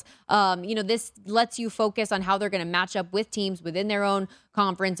totals. This lets you focus on how they're going to match up with teams within their own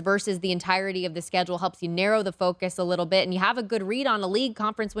conference versus the entirety of the schedule. Helps you narrow the focus a little bit, and you have a good read on a league.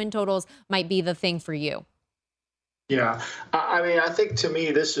 Conference win totals might be the thing for you. Yeah, I think to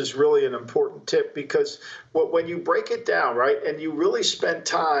me this is really an important tip because when you break it down, right, and you really spend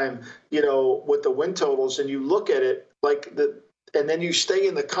time, with the win totals and you look at it and then you stay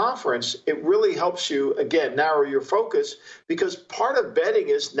in the conference, it really helps you, again, narrow your focus because part of betting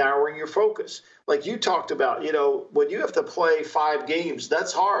is narrowing your focus. Like you talked about, when you have to play 5 games,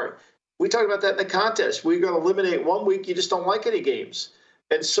 that's hard. We talked about that in the contest. We're going to eliminate 1 week. You just don't like any games.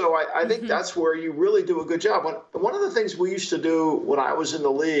 And so I think that's where you really do a good job. One of the things we used to do when I was in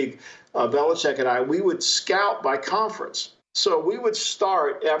the league, Belichick and I, we would scout by conference. So we would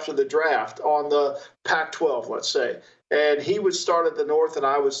start after the draft on the Pac-12, let's say, and he would start at the North and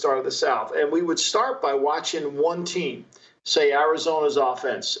I would start at the South. And we would start by watching one team, say Arizona's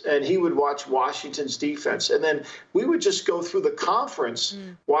offense, and he would watch Washington's defense. And then we would just go through the conference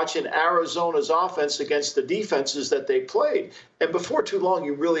watching Arizona's offense against the defenses that they played. And before too long,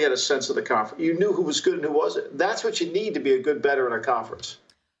 you really had a sense of the conference. You knew who was good and who wasn't. That's what you need to be a good bettor in a conference.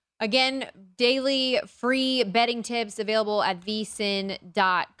 Again, daily free betting tips available at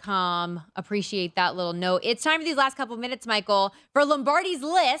vsin.com. Appreciate that little note. It's time for these last couple minutes, Michael, for Lombardi's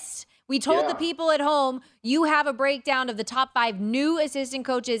list. We told the people at home you have a breakdown of the top 5 new assistant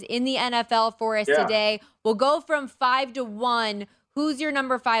coaches in the NFL for us today. We'll go from 5 to 1. Who's your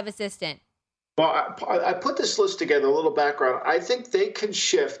number 5 assistant? Well, I put this list together, a little background. I think they can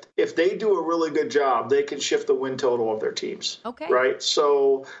shift. If they do a really good job, they can shift the win total of their teams. Okay. Right?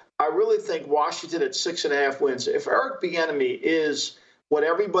 So I really think Washington at 6.5 wins. If Eric Bieniemy is what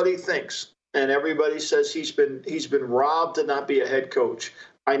everybody thinks, and everybody says he's been robbed to not be a head coach,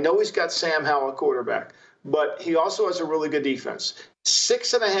 I know he's got Sam Howell quarterback, but he also has a really good defense.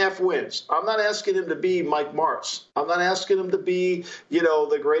 6.5 wins. I'm not asking him to be Mike Martz. I'm not asking him to be,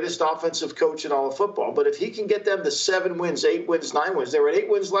 the greatest offensive coach in all of football. But if he can get them to 7 wins, 8 wins, 9 wins, they were at 8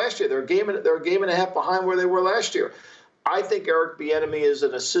 wins last year. They're a game and a half behind where they were last year. I think Eric Bieniemy is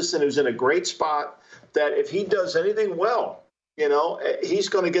an assistant who's in a great spot, that if he does anything well, he's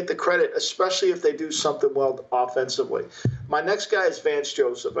going to get the credit, especially if they do something well offensively. My next guy is Vance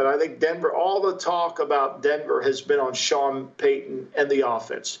Joseph, and I think Denver, all the talk about Denver has been on Sean Payton and the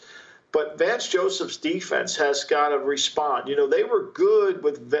offense. But Vance Joseph's defense has got to respond. They were good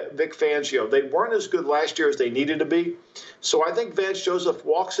with Vic Fangio. They weren't as good last year as they needed to be. So I think Vance Joseph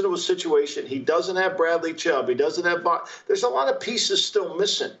walks into a situation. He doesn't have Bradley Chubb. He doesn't have – there's a lot of pieces still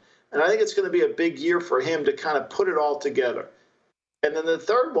missing. And I think it's going to be a big year for him to kind of put it all together. And then the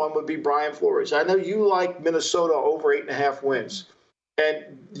third one would be Brian Flores. I know you like Minnesota over 8.5 wins.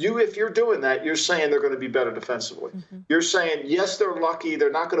 And if you're doing that, you're saying they're going to be better defensively. Mm-hmm. You're saying, yes, they're lucky.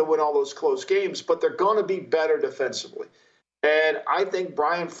 They're not going to win all those close games, but they're going to be better defensively. And I think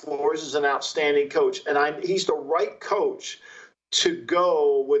Brian Flores is an outstanding coach. And he's the right coach to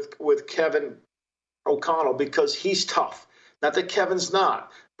go with Kevin O'Connell because he's tough. Not that Kevin's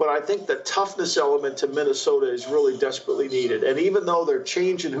not. But I think the toughness element to Minnesota is really desperately needed. And even though they're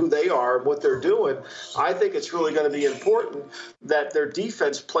changing who they are and what they're doing, I think it's really going to be important that their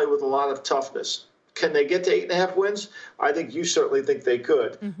defense play with a lot of toughness. Can they get to 8.5 wins? I think you certainly think they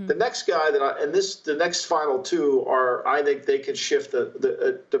could. Mm-hmm. The next guy the next final two are, I think they can shift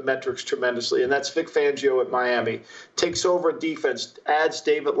the metrics tremendously, and that's Vic Fangio at Miami. Takes over a defense, adds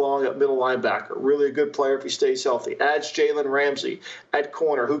David Long at middle linebacker, really a good player if he stays healthy. Adds Jalen Ramsey at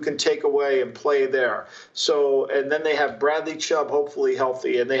corner, who can take away and play there. So, and then they have Bradley Chubb, hopefully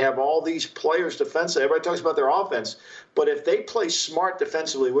healthy, and they have all these players defensively. Everybody talks about their offense, but if they play smart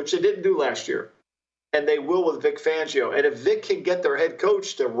defensively, which they didn't do last year, and they will with Vic Fangio. And if Vic can get their head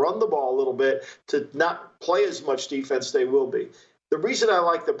coach to run the ball a little bit, to not play as much defense, they will be. The reason I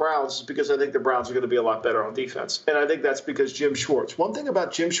like the Browns is because I think the Browns are going to be a lot better on defense. And I think that's because Jim Schwartz. One thing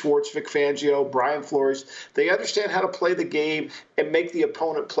about Jim Schwartz, Vic Fangio, Brian Flores, they understand how to play the game and make the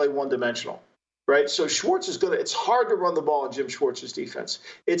opponent play one-dimensional. Right? So Schwartz is going to – it's hard to run the ball in Jim Schwartz's defense.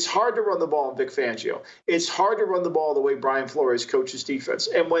 It's hard to run the ball in Vic Fangio. It's hard to run the ball the way Brian Flores coaches defense.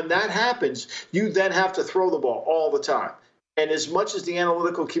 And when that happens, you then have to throw the ball all the time. And as much as the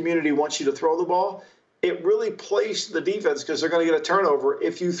analytical community wants you to throw the ball, it really plays the defense because they're going to get a turnover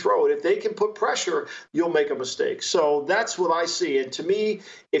if you throw it. If they can put pressure, you'll make a mistake. So that's what I see. And to me,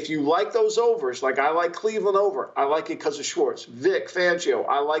 if you like those overs, like I like Cleveland over, I like it because of Schwartz. Vic Fangio,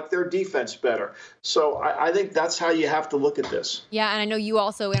 I like their defense better. So I think that's how you have to look at this. Yeah, and I know you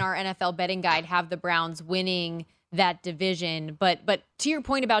also in our NFL betting guide have the Browns winning that division. But to your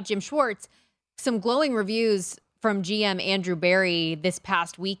point about Jim Schwartz, some glowing reviews from GM Andrew Berry this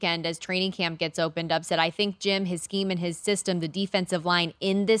past weekend as training camp gets opened up said, I think Jim, his scheme and his system, the defensive line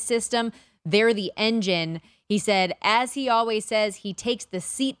in this system, they're the engine. He said, as he always says, he takes the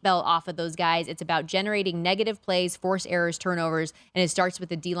seatbelt off of those guys. It's about generating negative plays, force errors, turnovers, and it starts with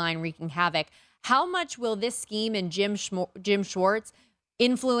the D-line wreaking havoc. How much will this scheme and Jim Schwartz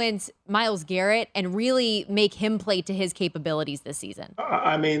influence Myles Garrett and really make him play to his capabilities this season?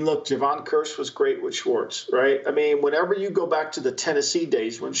 I mean, look, Javon Kearse was great with Schwartz, right? I mean, whenever you go back to the Tennessee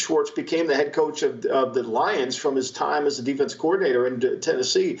days when Schwartz became the head coach of the Lions from his time as a defense coordinator in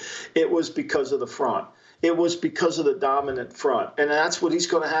Tennessee, it was because of the front. It was because of the dominant front. And that's what he's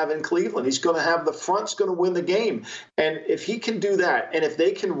going to have in Cleveland. He's going to have the front's going to win the game. And if he can do that, and if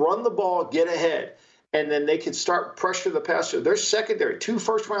they can run the ball, get ahead, and then they can start pressure the passer. They're secondary, 2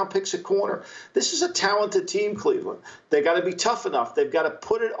 first-round picks at corner. This is a talented team, Cleveland. They got to be tough enough. They've got to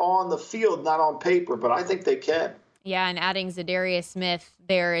put it on the field, not on paper, but I think they can. Yeah, and adding Zadarius Smith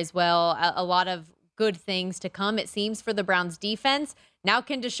there as well, a lot of good things to come, it seems, for the Browns defense. Now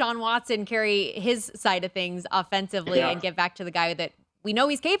can Deshaun Watson carry his side of things offensively and get back to the guy that we know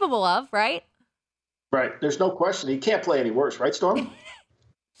he's capable of, right? Right. There's no question. He can't play any worse, right, Storm?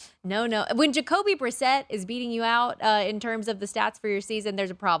 No. When Jacoby Brissett is beating you out in terms of the stats for your season, there's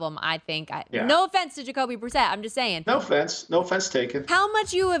a problem, I think. No offense to Jacoby Brissett. I'm just saying. No offense taken. How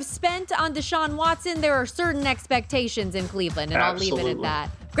much you have spent on Deshaun Watson, there are certain expectations in Cleveland, and Absolutely. I'll leave it at that.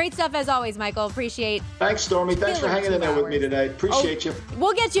 Great stuff as always, Michael. Appreciate. Thanks, Stormy. Thanks for hanging in there with me today. Appreciate you.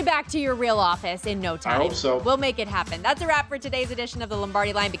 We'll get you back to your real office in no time. I hope so. We'll make it happen. That's a wrap for today's edition of the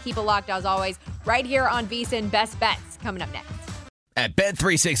Lombardi Line, but keep it locked as always right here on VSiN Best Bets coming up next. At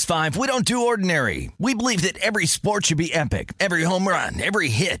Bet365, we don't do ordinary. We believe that every sport should be epic. Every home run, every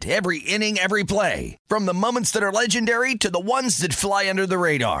hit, every inning, every play. From the moments that are legendary to the ones that fly under the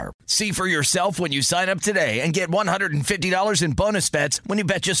radar. See for yourself when you sign up today and get $150 in bonus bets when you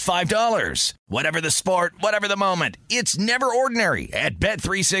bet just $5. Whatever the sport, whatever the moment, it's never ordinary at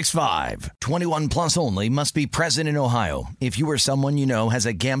Bet365. 21 plus only. Must be present in Ohio. If you or someone you know has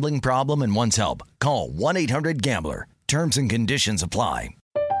a gambling problem and wants help, call 1-800-GAMBLER. Terms and conditions apply.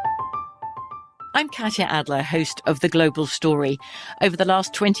 I'm Katya Adler, host of The Global Story. Over the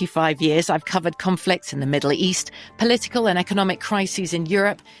last 25 years, I've covered conflicts in the Middle East, political and economic crises in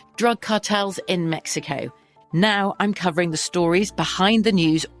Europe, drug cartels in Mexico. Now I'm covering the stories behind the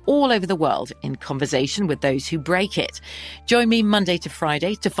news all over the world in conversation with those who break it. Join me Monday to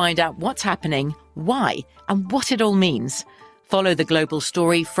Friday to find out what's happening, why, and what it all means. Follow The Global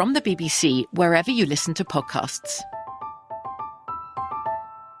Story from the BBC wherever you listen to podcasts.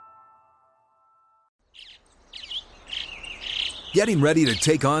 Getting ready to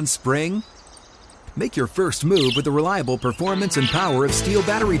take on spring? Make your first move with the reliable performance and power of Steel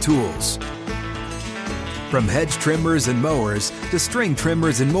battery tools. From hedge trimmers and mowers to string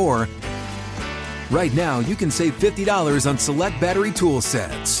trimmers and more, right now you can save $50 on select battery tool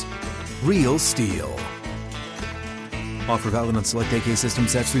sets. Real Steel. Offer valid on select AK system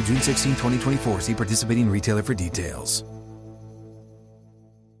sets through June 16, 2024. See participating retailer for details.